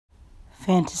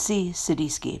Fantasy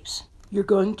Cityscapes. You're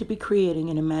going to be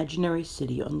creating an imaginary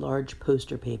city on large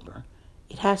poster paper.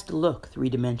 It has to look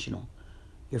three-dimensional.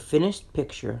 Your finished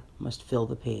picture must fill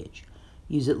the page.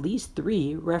 Use at least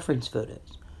 3 reference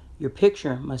photos. Your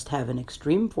picture must have an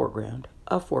extreme foreground,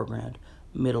 a foreground,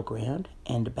 middle ground,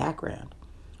 and a background.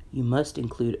 You must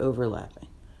include overlapping.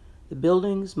 The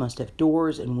buildings must have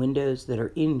doors and windows that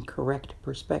are in correct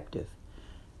perspective.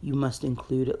 You must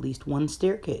include at least 1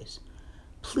 staircase.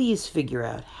 Please figure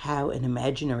out how an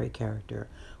imaginary character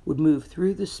would move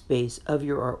through the space of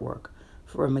your artwork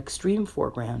from extreme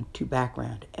foreground to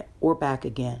background or back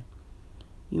again.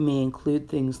 You may include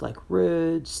things like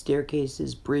roads,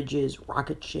 staircases, bridges,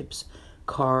 rocket ships,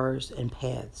 cars, and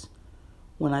paths.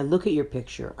 When I look at your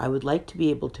picture, I would like to be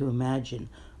able to imagine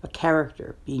a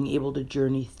character being able to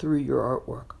journey through your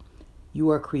artwork.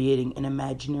 You are creating an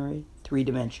imaginary,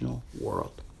 3-dimensional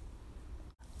world.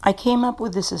 I came up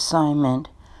with this assignment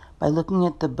by looking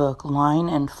at the book Line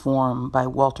and Form by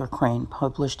Walter Crane,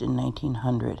 published in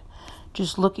 1900.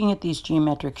 Just looking at these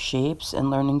geometric shapes and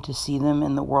learning to see them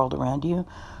in the world around you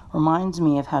reminds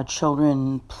me of how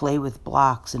children play with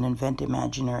blocks and invent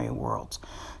imaginary worlds.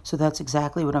 So that's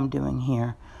exactly what I'm doing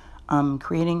here. I'm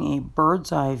creating a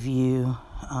bird's eye view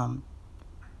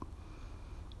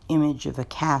image of a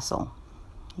castle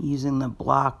using the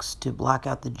blocks to block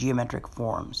out the geometric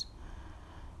forms.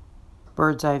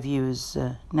 Bird's eye view is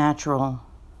a natural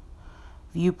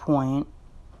viewpoint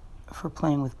for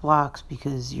playing with blocks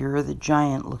because you're the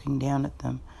giant looking down at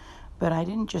them. But I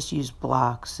didn't just use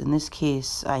blocks. In this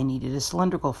case, I needed a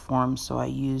cylindrical form, so I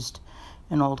used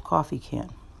an old coffee can.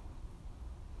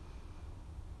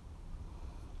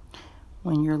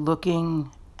 When you're looking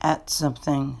at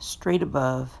something straight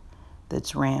above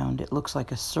that's round, it looks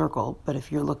like a circle, but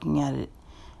if you're looking at it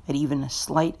at even a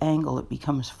slight angle, it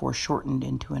becomes foreshortened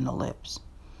into an ellipse.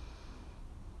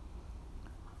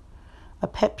 A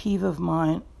pet peeve of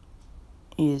mine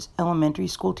is elementary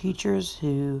school teachers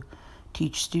who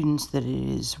teach students that it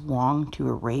is wrong to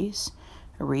erase.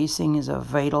 Erasing is a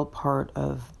vital part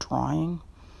of drawing,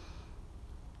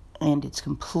 and it's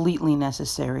completely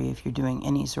necessary if you're doing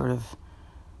any sort of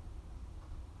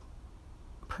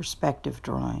perspective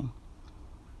drawing.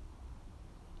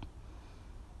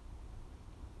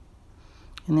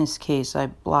 In this case, I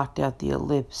blocked out the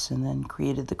ellipse and then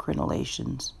created the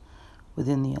crenellations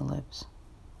within the ellipse.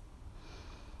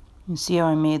 You see how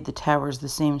I made the towers the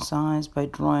same size by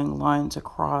drawing lines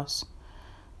across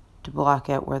to block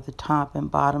out where the top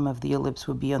and bottom of the ellipse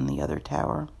would be on the other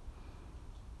tower.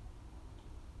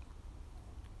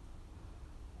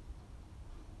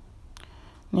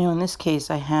 Now in this case,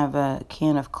 I have a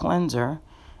can of cleanser,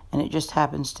 and it just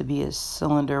happens to be a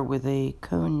cylinder with a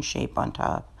cone shape on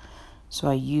top. So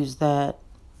I use that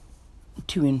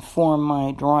to inform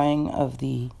my drawing of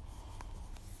the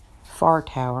far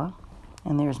tower.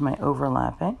 And there's my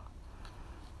overlapping.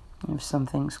 There's some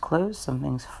things close, some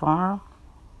things far.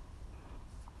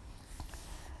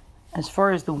 As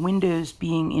far as the windows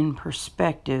being in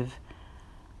perspective,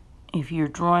 if you're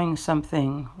drawing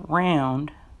something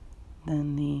round,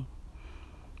 then the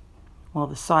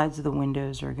sides of the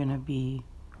windows are going to be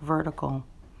vertical.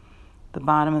 The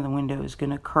bottom of the window is going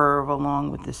to curve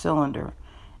along with the cylinder,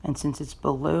 and since it's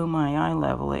below my eye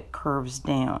level, it curves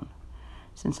down.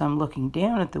 Since I'm looking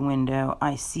down at the window,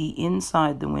 I see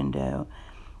inside the window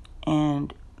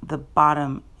and the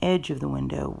bottom edge of the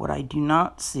window. What I do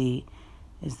not see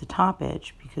is the top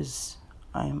edge because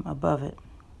I'm above it.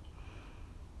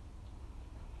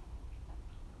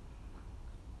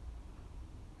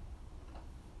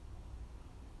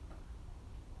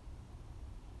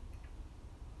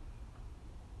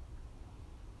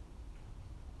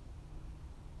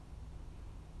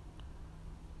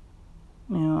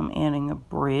 Now I'm adding a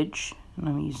bridge, and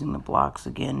I'm using the blocks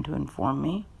again to inform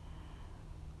me.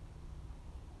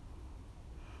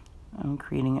 I'm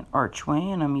creating an archway,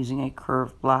 and I'm using a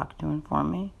curved block to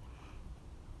inform me.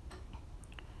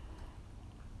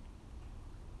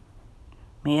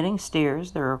 I'm adding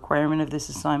stairs. They're a requirement of this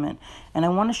assignment, and I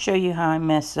want to show you how I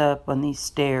mess up on these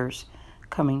stairs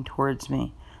coming towards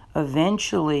me.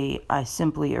 Eventually, I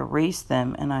simply erase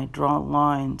them, and I draw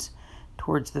lines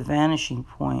towards the vanishing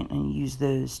point and use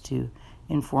those to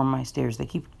inform my stairs. They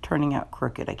keep turning out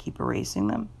crooked. I keep erasing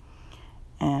them.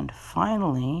 And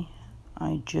finally,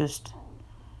 I just,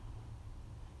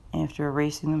 after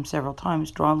erasing them several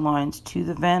times, draw lines to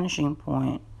the vanishing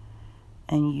point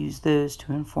and use those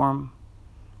to inform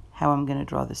how I'm going to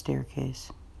draw the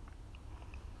staircase.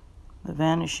 The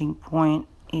vanishing point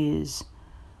is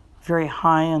very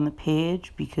high on the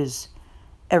page because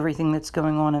everything that's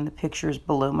going on in the picture is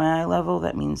below my eye level.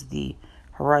 That means the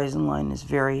horizon line is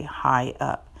very high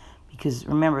up, because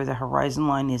remember, the horizon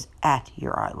line is at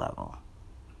your eye level.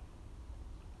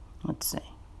 Let's see.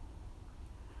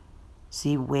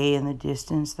 See way in the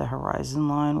distance, the horizon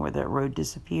line where that road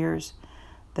disappears?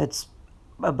 That's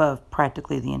above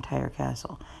practically the entire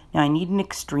castle. Now I need an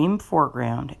extreme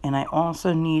foreground, and I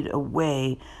also need a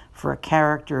way for a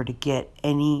character to get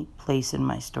any place in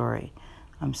my story.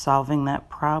 I'm solving that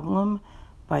problem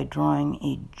by drawing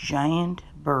a giant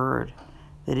bird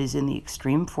that is in the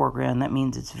extreme foreground. That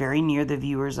means it's very near the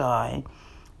viewer's eye,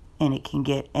 and it can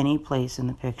get any place in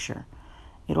the picture.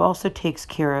 It also takes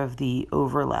care of the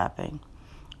overlapping,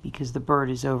 because the bird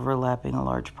is overlapping a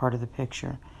large part of the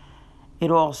picture.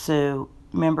 It also,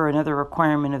 remember, another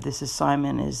requirement of this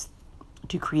assignment is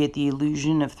to create the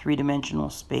illusion of three-dimensional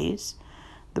space.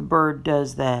 The bird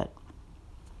does that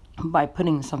by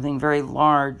putting something very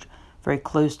large, very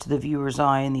close to the viewer's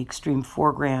eye in the extreme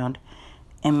foreground,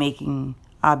 and making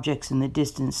objects in the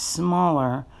distance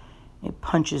smaller. It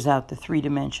punches out the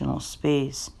three-dimensional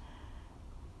space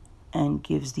and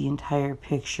gives the entire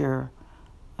picture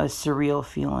a surreal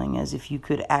feeling, as if you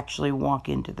could actually walk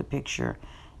into the picture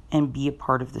and be a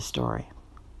part of the story.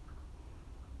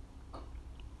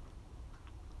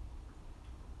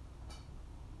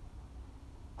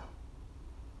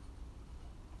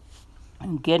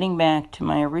 And getting back to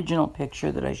my original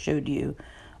picture that I showed you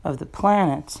of the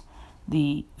planets,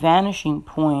 the vanishing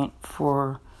point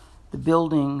for the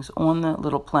buildings on the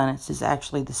little planets is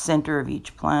actually the center of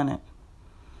each planet.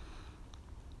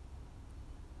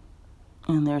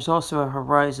 And there's also a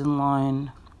horizon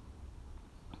line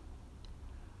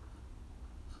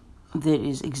that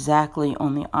is exactly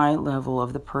on the eye level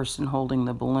of the person holding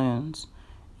the balloons.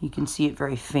 You can see it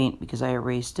very faint because I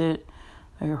erased it.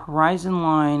 Your horizon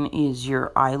line is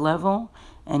your eye level.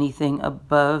 Anything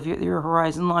above your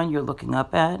horizon line you're looking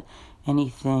up at.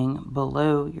 Anything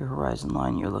below your horizon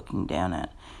line you're looking down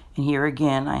at. And here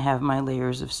again I have my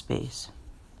layers of space.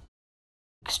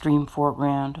 Extreme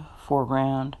foreground,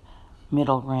 foreground,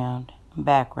 middle ground,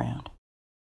 background.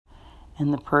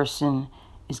 And the person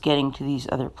is getting to these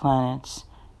other planets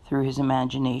through his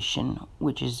imagination,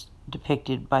 which is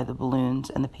depicted by the balloons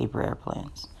and the paper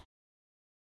airplanes.